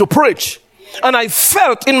pulpit to preach. And I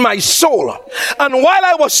felt in my soul. And while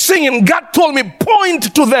I was singing, God told me,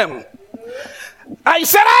 point to them. I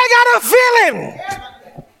said, I got a feeling.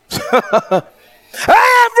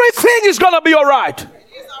 Everything is going to be all right.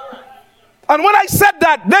 And when I said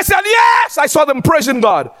that, they said, yes. I saw them praising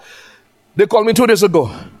God. They called me 2 days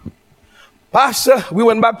ago. Pastor, we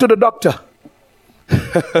went back to the doctor.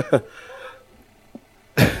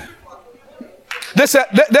 They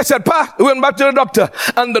said, Pa, we went back to the doctor.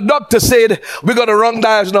 And the doctor said, we got a wrong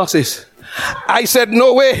diagnosis. I said,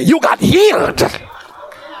 no way, you got healed.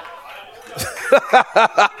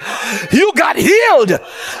 You got healed.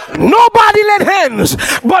 Nobody laid hands.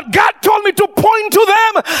 But God told me to point to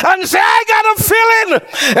them and say, I got a feeling.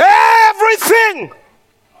 Everything.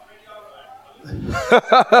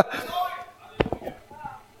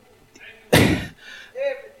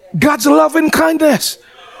 God's loving kindness.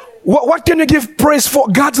 What can you give praise for?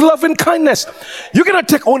 God's loving kindness. You're going to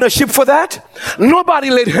take ownership for that?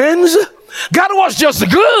 Nobody laid hands. God was just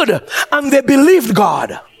good. And they believed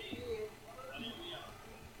God.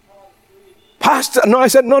 Pastor, no, I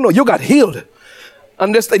said, no, you got healed.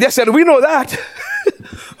 And they said, we know that.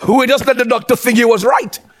 We just let the doctor think he was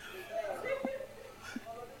right.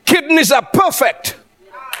 Kidneys are perfect.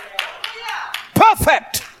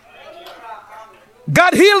 Perfect.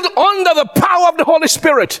 God healed under the power of the Holy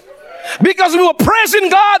Spirit. Because we were praising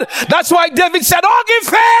God. That's why David said, oh, give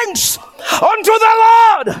thanks unto the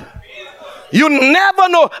Lord. You never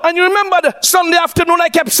know. And you remember the Sunday afternoon I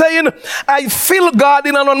kept saying, I feel God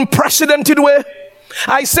in an unprecedented way.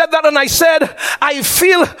 I said that and I said,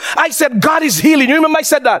 God is healing. You remember I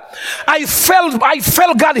said that? I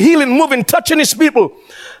felt God healing, moving, touching his people.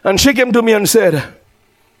 And she came to me and said,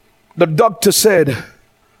 the doctor said,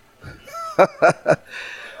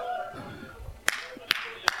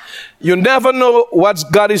 you never know what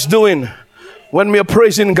God is doing when we are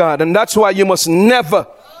praising God. And that's why you must never,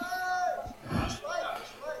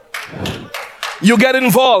 you get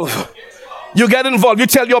involved. You get involved. You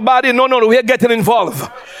tell your body, no, we are getting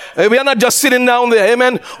involved. We are not just sitting down there.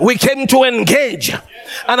 Amen. We came to engage.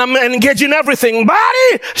 And I'm engaging everything.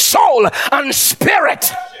 Body, soul, and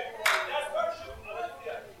spirit.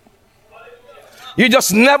 You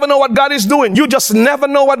just never know what God is doing. You just never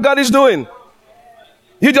know what God is doing.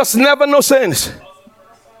 You just never know, saints.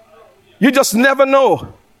 You just never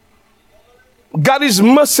know. God is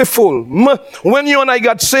merciful. When you and I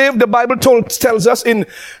got saved, the Bible tells us in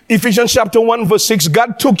Ephesians chapter 1 verse 6,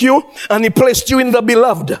 God took you and he placed you in the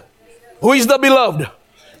beloved. Who is the beloved?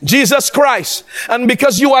 Jesus Christ. And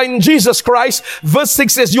because you are in Jesus Christ, verse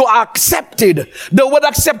 6 says you are accepted. The word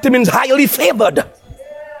accepted means highly favored.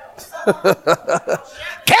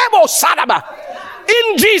 Kebo Sadaba.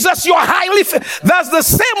 In Jesus, you are highly favored. That's the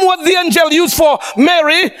same word the angel used for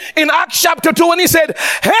Mary in Acts chapter 2 when he said,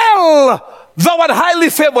 Hail, thou art highly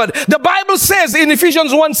favored. The Bible says in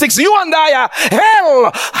Ephesians 1:6, you and I are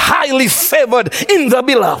hell highly favored in the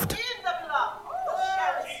beloved.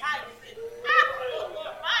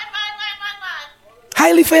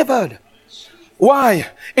 Highly favored. Why?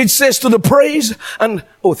 It says to the praise and,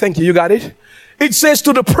 oh, thank you, you got it. It says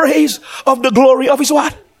to the praise of the glory of his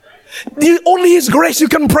what? Only his grace you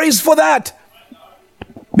can praise for that.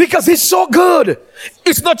 Because he's so good.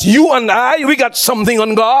 It's not you and I, we got something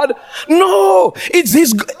on God. No, it's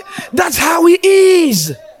his, that's how he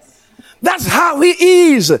is. That's how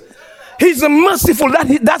he is. He's merciful,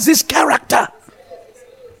 that's his character.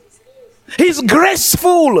 He's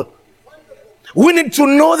graceful. We need to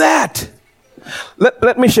know that.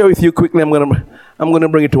 Let me share with you quickly. I'm going to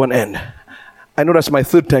bring it to an end. I know that's my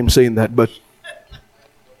third time saying that, but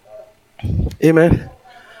amen.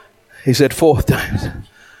 He said 4 times.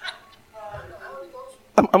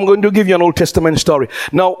 I'm going to give you an Old Testament story.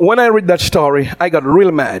 Now, when I read that story, I got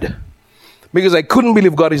real mad because I couldn't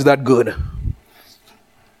believe God is that good.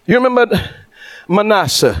 You remember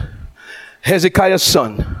Manasseh, Hezekiah's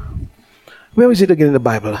son? Where is it again in the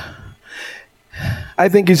Bible? I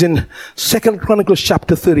think it's in 2 Chronicles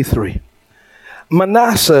chapter 33.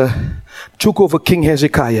 Manasseh took over King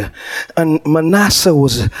Hezekiah, and Manasseh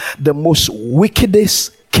was the most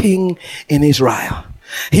wickedest king in Israel.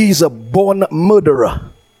 He's a born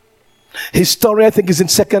murderer. His story, I think, is in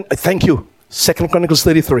 2 Chronicles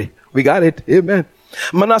 33. We got it. Amen.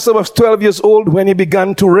 Manasseh was 12 years old when he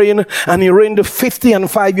began to reign, and he reigned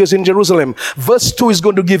 55 years in Jerusalem. Verse 2 is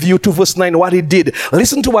going to give you to verse 9 what he did.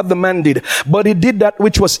 Listen to what the man did. But he did that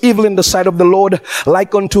which was evil in the sight of the Lord,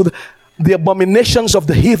 like unto the abominations of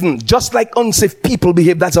the heathen, just like unsafe people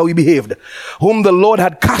behaved. That's how he behaved, whom the Lord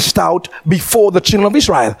had cast out before the children of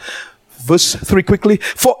Israel. Verse 3 quickly.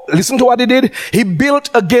 For listen to what he did. He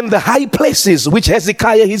built again the high places which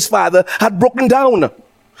Hezekiah his father had broken down,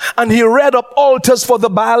 and he reared up altars for the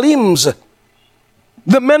Baalims.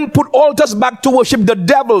 The men put altars back to worship the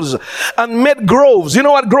devils and made groves. You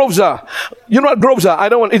know what groves are? You know what groves are?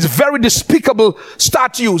 It's very despicable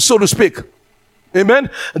statues, so to speak. Amen.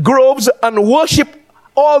 Groves, and worship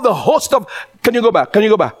all the host of, can you go back?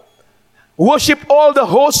 Worship all the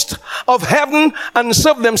host of heaven and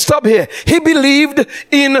serve them. Stop here. He believed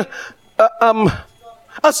in, in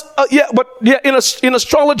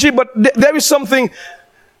astrology, but there is something.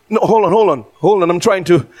 No, hold on. I'm trying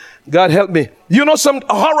to, God help me. You know, some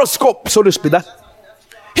horoscope, so to speak. That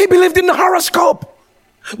he believed in the horoscope.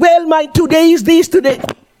 Well, my today is this today.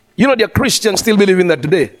 You know, there are Christians still believe in that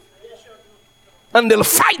today. And they'll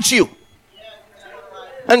fight you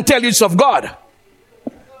and tell you it's of God.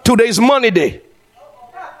 Today's money day.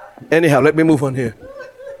 Anyhow, let me move on here.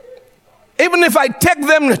 Even if I take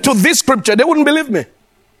them to this scripture, they wouldn't believe me.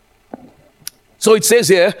 So it says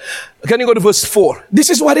here, can you go to verse 4? This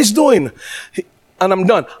is what he's doing. And I'm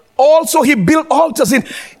done. Also he built altars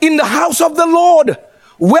in the house of the Lord,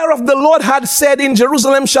 whereof the Lord had said, in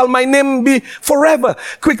Jerusalem shall my name be forever.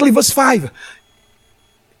 Quickly, verse 5.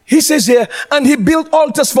 He says here, and he built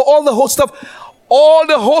altars for all the host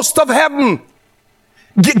of heaven.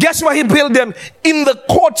 Guess where he built them? In the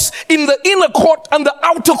courts, in the inner court and the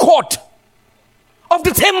outer court of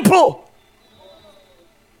the temple.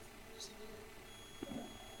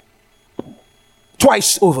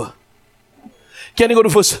 Twice over. Can you go to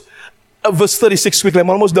verse 36 quickly? I'm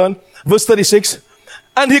almost done. Verse 36.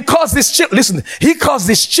 And he caused his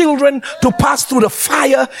children to pass through the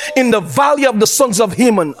fire in the valley of the sons of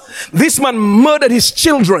Hinnom. This man murdered his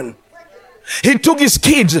children. He took his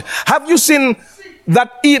kids. Have you seen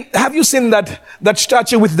that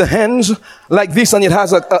statue with the hands like this, and it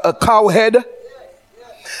has a cow head?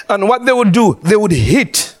 And what they would do, they would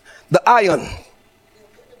hit the iron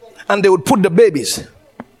and they would put the babies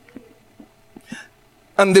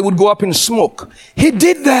and they would go up in smoke. He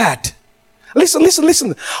did that.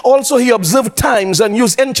 Listen. Also, he observed times and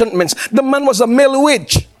used enchantments. The man was a male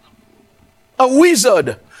witch, a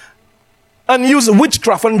wizard, and used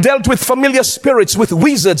witchcraft and dealt with familiar spirits, with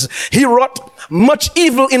wizards. He wrought much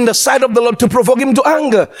evil in the sight of the Lord to provoke him to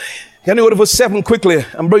anger. Can you go to verse 7 quickly?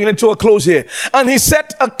 I'm bringing it to a close here. And he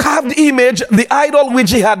set a carved image, the idol which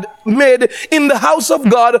he had made in the house of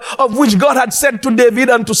God, of which God had said to David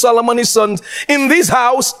and to Solomon his sons, in this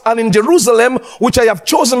house and in Jerusalem, which I have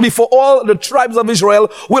chosen before all the tribes of Israel,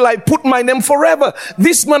 will I put my name forever.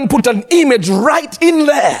 This man put an image right in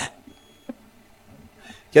there.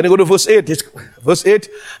 Can you go to verse 8? Verse 8.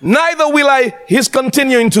 Neither will I, he's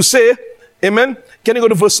continuing to say, amen. Can you go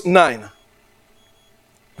to verse 9?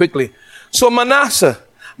 Quickly. So Manasseh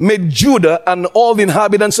made Judah and all the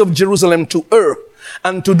inhabitants of Jerusalem to err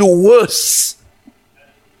and to do worse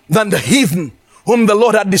than the heathen whom the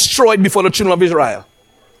Lord had destroyed before the children of Israel.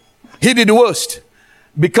 He did the worst.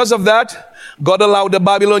 Because of that, God allowed the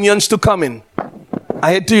Babylonians to come in.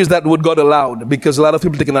 I had to use that word, God allowed, because a lot of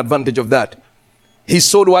people taking advantage of that. He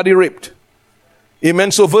sowed what he reaped. Amen.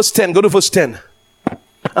 So verse 10, go to verse 10.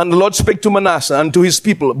 And the Lord spake to Manasseh and to his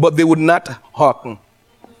people, but they would not hearken.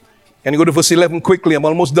 Can you go to verse 11 quickly? I'm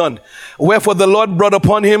almost done. Wherefore the Lord brought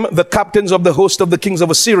upon him the captains of the host of the kings of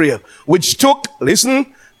Assyria, which took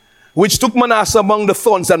Manasseh among the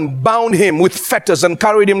thorns and bound him with fetters and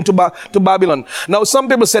carried him to Babylon. Now some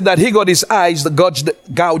people said that he got his eyes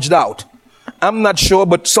gouged out. I'm not sure,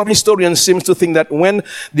 but some historians seem to think that when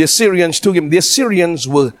the Assyrians took him, the Assyrians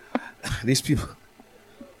were, these people,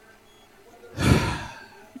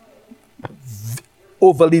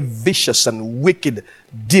 overly vicious and wicked,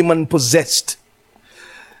 demon-possessed.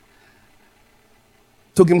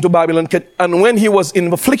 Took him to Babylon. And when he was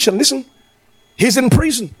in affliction, listen, he's in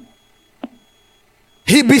prison.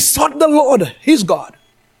 He besought the Lord, his God.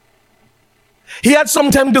 He had some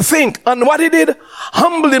time to think. And what he did,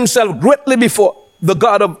 humbled himself greatly before the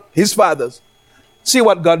God of his fathers. See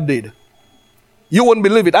what God did. You won't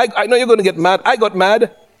believe it. I know you're going to get mad. I got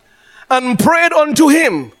mad and prayed unto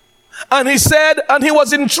him. And he said, and he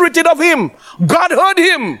was entreated of him. God heard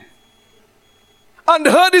him and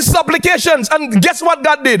heard his supplications. And guess what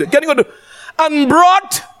God did? Can you go to? And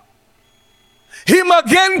brought him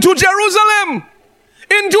again to Jerusalem,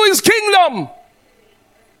 into his kingdom.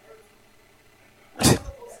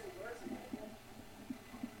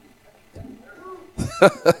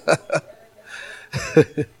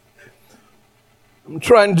 I'm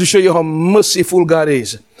trying to show you how merciful God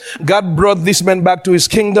is. God brought this man back to his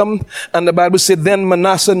kingdom, and the Bible said, then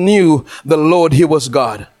Manasseh knew the Lord, he was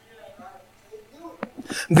God.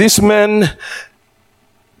 This man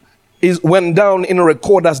went down in a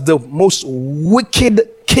record as the most wicked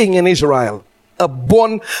king in Israel.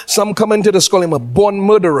 Some commentators call him a born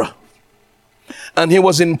murderer. And he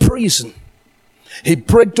was in prison. He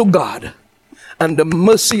prayed to God, and the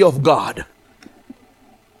mercy of God.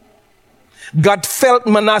 God felt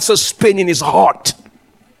Manasseh's pain in his heart.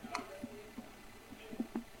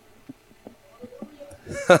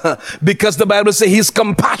 Because the Bible says his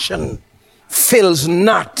compassion fails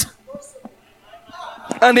not.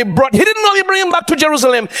 And he didn't only bring him back to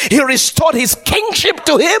Jerusalem, he restored his kingship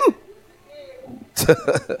to him.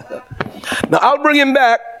 Now I'll bring him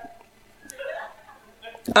back,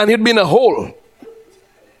 and he'd be in a hole.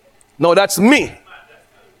 No, that's me.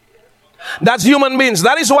 That's human beings.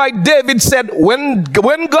 That is why David said, when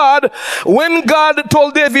God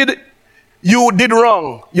told David, you did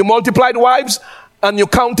wrong. You multiplied wives and you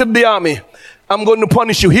counted the army. I'm going to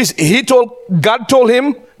punish you. God told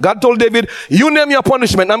David, you name your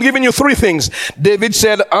punishment. I'm giving you 3 things. David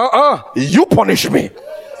said, you punish me.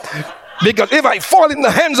 Because if I fall in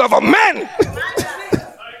the hands of a man.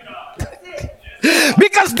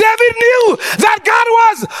 Because David knew that God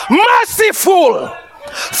was merciful,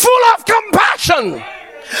 full of compassion,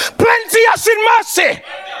 plenteous in mercy.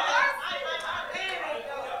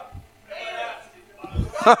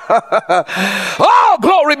 Oh,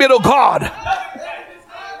 glory be to God.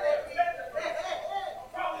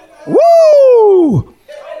 Woo!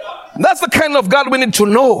 That's the kind of God we need to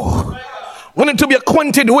know. We need to be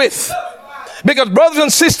acquainted with. Because brothers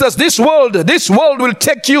and sisters, this world will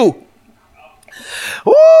take you.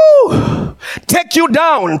 Woo! Take you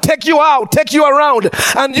down, take you out, take you around.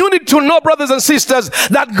 And you need to know, brothers and sisters,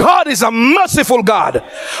 that God is a merciful God.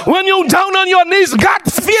 When you're down on your knees, God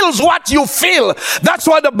feels what you feel. That's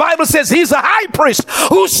why the Bible says he's a high priest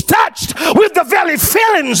who's touched with the very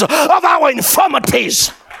feelings of our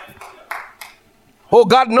infirmities. Oh,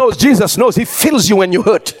 God knows, Jesus knows. He feels you when you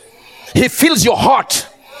hurt. He feels your heart.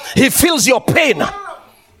 He feels your pain.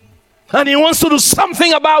 And he wants to do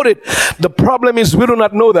something about it. The problem is we do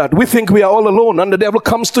not know that. We think we are all alone. And the devil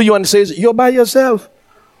comes to you and says, you're by yourself.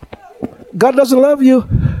 God doesn't love you.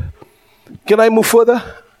 Can I move further?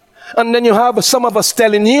 And then you have some of us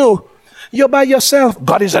telling you, you're by yourself.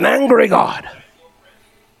 God is an angry God.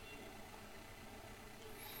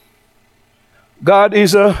 God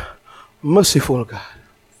is a merciful God.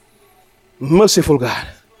 Merciful God.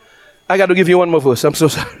 I got to give you one more verse. I'm so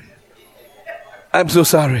sorry. I'm so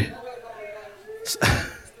sorry.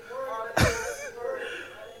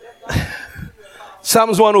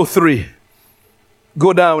 Psalms 103.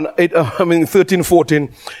 Go down. 13,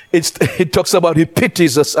 14. It talks about he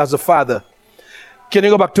pities us as a father. Can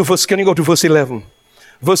you go to verse 11?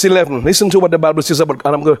 Verse 11. Listen to what the Bible says about,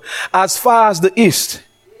 and I'm going. As far as the east,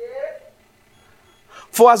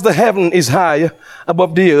 for as the heaven is high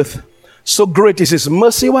above the earth, so great is his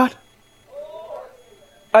mercy. What?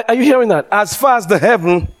 Are you hearing that? As far as the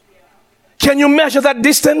heaven, can you measure that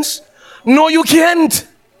distance? No, you can't.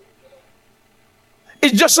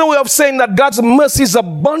 It's just a way of saying that God's mercy is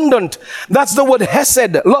abundant. That's the word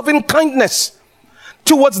hesed, loving kindness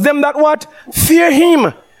towards them that what? Fear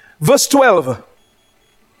him. Verse 12.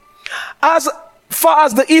 As far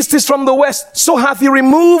as the east is from the west, so hath he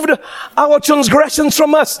removed our transgressions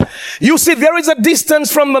from us. You see, there is a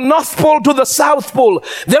distance from the North Pole to the South Pole.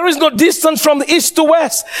 There is no distance from the east to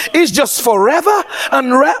west. It's just forever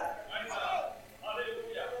and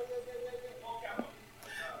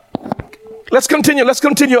Let's continue.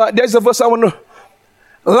 There's a verse I want to.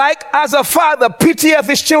 Like as a father pitieth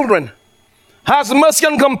his children, has mercy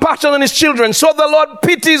and compassion on his children, so the Lord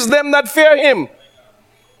pities them that fear him.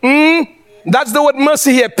 That's the word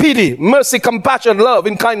mercy here. Pity, mercy, compassion, love,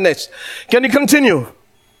 and kindness. Can you continue?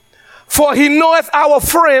 For he knoweth our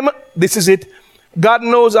frame. This is it. God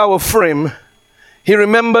knows our frame. He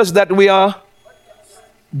remembers that we are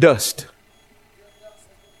dust.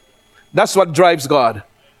 That's what drives God.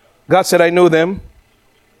 God said, I know them.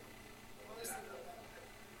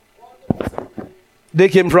 They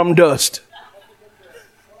came from dust.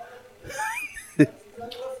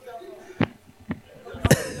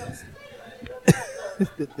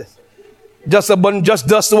 Just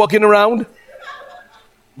dust walking around.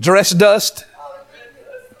 Dress dust.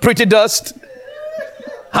 Pretty dust.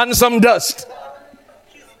 Handsome dust.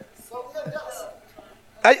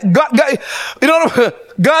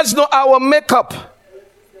 God's not our makeup.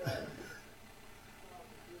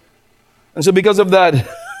 And so because of that,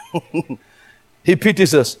 he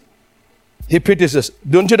pities us. He pities us.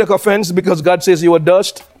 Don't you take offense because God says you are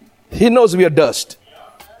dust? He knows we are dust.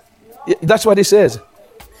 That's what he says.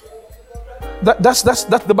 That's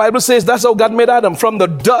the Bible says that's how God made Adam, from the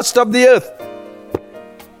dust of the earth.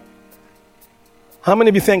 How many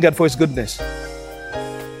of you thank God for his goodness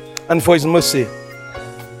and for his mercy?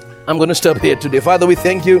 I'm going to stop here today. Father, we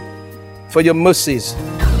thank you for your mercies.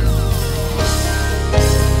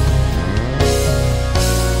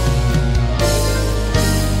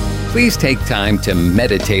 Please take time to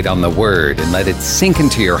meditate on the Word and let it sink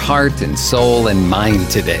into your heart and soul and mind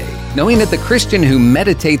today, knowing that the Christian who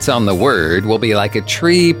meditates on the Word will be like a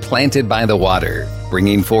tree planted by the water,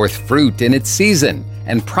 bringing forth fruit in its season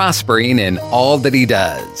and prospering in all that he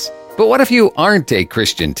does. But what if you aren't a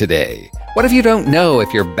Christian today? What if you don't know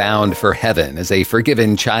if you're bound for heaven as a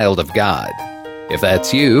forgiven child of God? If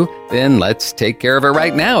that's you, then let's take care of it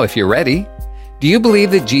right now if you're ready. Do you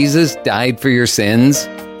believe that Jesus died for your sins?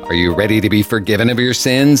 Are you ready to be forgiven of your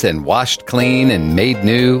sins and washed clean and made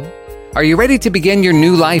new? Are you ready to begin your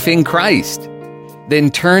new life in Christ? Then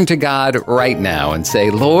turn to God right now and say,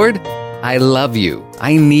 Lord, I love you.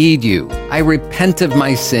 I need you. I repent of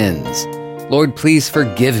my sins. Lord, please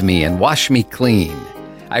forgive me and wash me clean.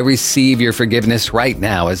 I receive your forgiveness right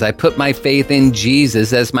now as I put my faith in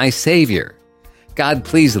Jesus as my Savior. God,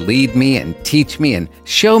 please lead me and teach me and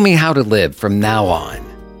show me how to live from now on.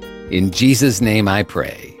 In Jesus' name I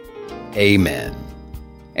pray. Amen.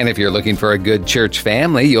 And if you're looking for a good church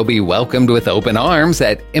family, you'll be welcomed with open arms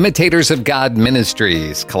at Imitators of God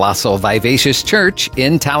Ministries, Colossal Vivacious Church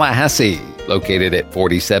in Tallahassee, located at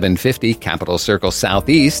 4750 Capitol Circle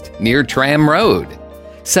Southeast near Tram Road.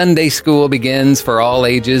 Sunday school begins for all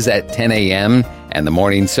ages at 10 a.m., and the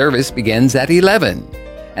morning service begins at 11,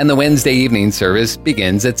 and the Wednesday evening service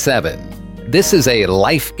begins at 7. This is a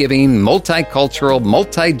life-giving, multicultural,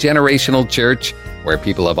 multi-generational church where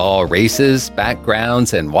people of all races,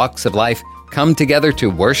 backgrounds, and walks of life come together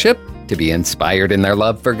to worship, to be inspired in their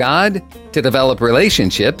love for God, to develop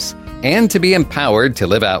relationships, and to be empowered to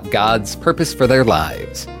live out God's purpose for their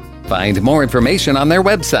lives. Find more information on their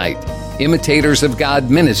website,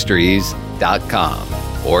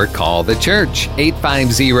 ImitatorsofGodMinistries.com, or call the church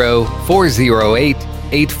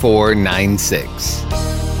 850-408-8496.